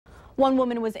One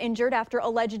woman was injured after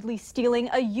allegedly stealing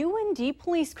a UND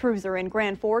police cruiser in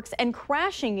Grand Forks and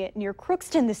crashing it near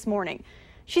CROOKSTON this morning.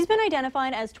 She's been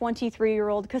identified as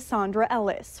 23-year-old Cassandra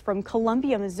Ellis from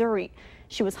Columbia, Missouri.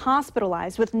 She was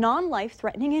hospitalized with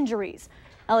non-life-threatening injuries.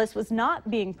 Ellis was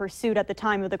not being pursued at the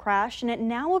time of the crash, and it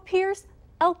now appears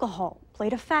alcohol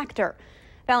played a factor.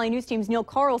 Valley News Team's Neil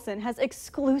Carlson has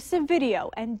exclusive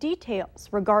video and details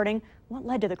regarding what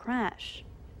led to the crash.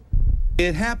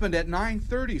 It happened at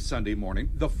 9:30 Sunday morning.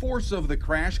 The force of the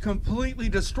crash completely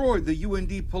destroyed the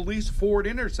UND Police Ford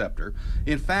Interceptor.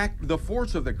 In fact, the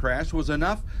force of the crash was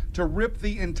enough to rip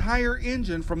the entire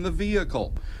engine from the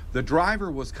vehicle. The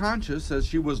driver was conscious as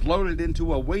she was loaded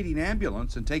into a waiting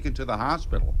ambulance and taken to the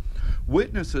hospital.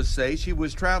 Witnesses say she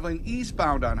was traveling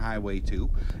eastbound on Highway 2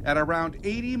 at around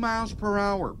 80 miles per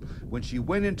hour when she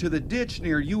went into the ditch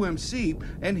near UMC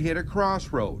and hit a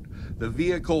crossroad. The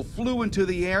vehicle flew into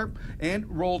the air and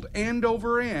rolled end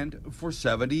over end for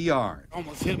 70 yards.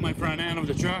 Almost hit my front end of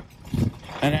the truck,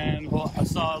 and then I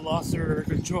saw it lost her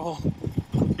control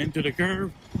into the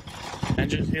curve and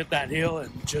just hit that hill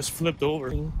and just flipped over.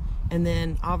 And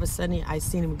then all of a sudden I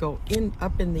seen him go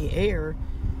up in the air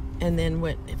and then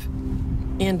went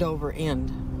end over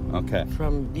end. Okay.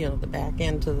 From, the back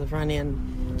end to the front end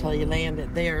until you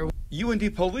landed there.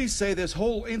 UND police say this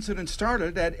whole incident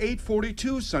started at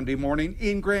 8:42 Sunday morning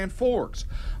in Grand Forks.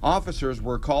 Officers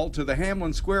were called to the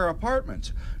Hamlin Square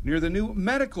apartments near the new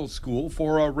medical school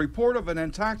for a report of an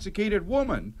intoxicated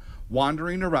woman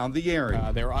wandering around the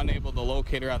area. They were unable to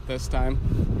locate her at this time,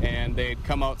 and they'd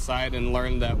come outside and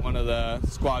learned that one of the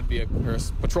squad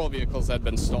patrol vehicles had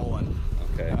been stolen.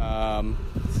 Okay.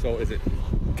 So is it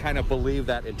kind of believe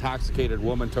that intoxicated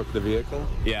woman took the vehicle?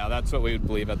 Yeah, that's what we would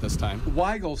believe at this time.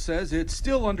 Weigel says it's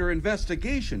still under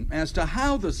investigation as to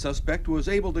how the suspect was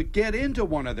able to get into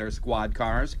one of their squad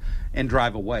cars and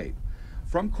drive away.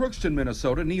 From Crookston,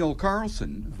 Minnesota, Neil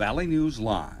Carlson, Valley News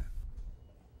Live.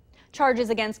 Charges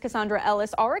against Cassandra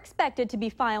Ellis are expected to be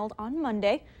filed on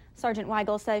Monday. Sergeant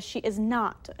Weigel says she is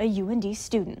not a UND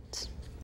student.